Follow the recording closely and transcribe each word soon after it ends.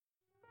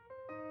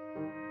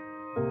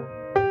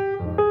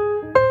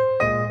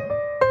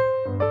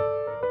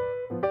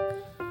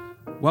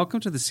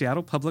Welcome to the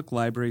Seattle Public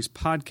Library's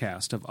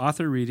podcast of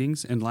author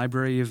readings and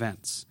library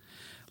events.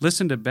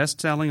 Listen to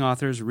best-selling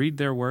authors read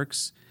their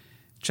works,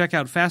 check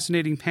out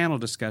fascinating panel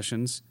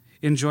discussions,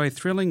 enjoy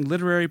thrilling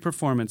literary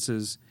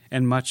performances,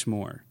 and much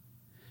more.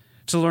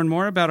 To learn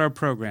more about our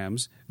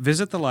programs,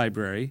 visit the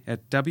library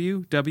at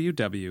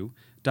www.spl.org.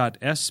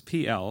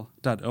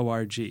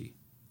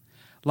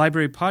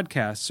 Library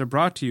podcasts are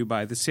brought to you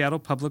by the Seattle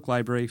Public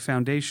Library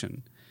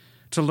Foundation.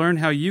 To learn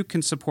how you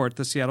can support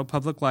the Seattle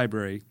Public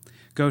Library,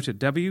 go to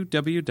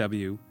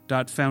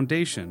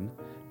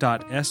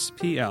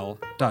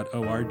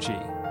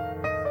www.foundation.spl.org.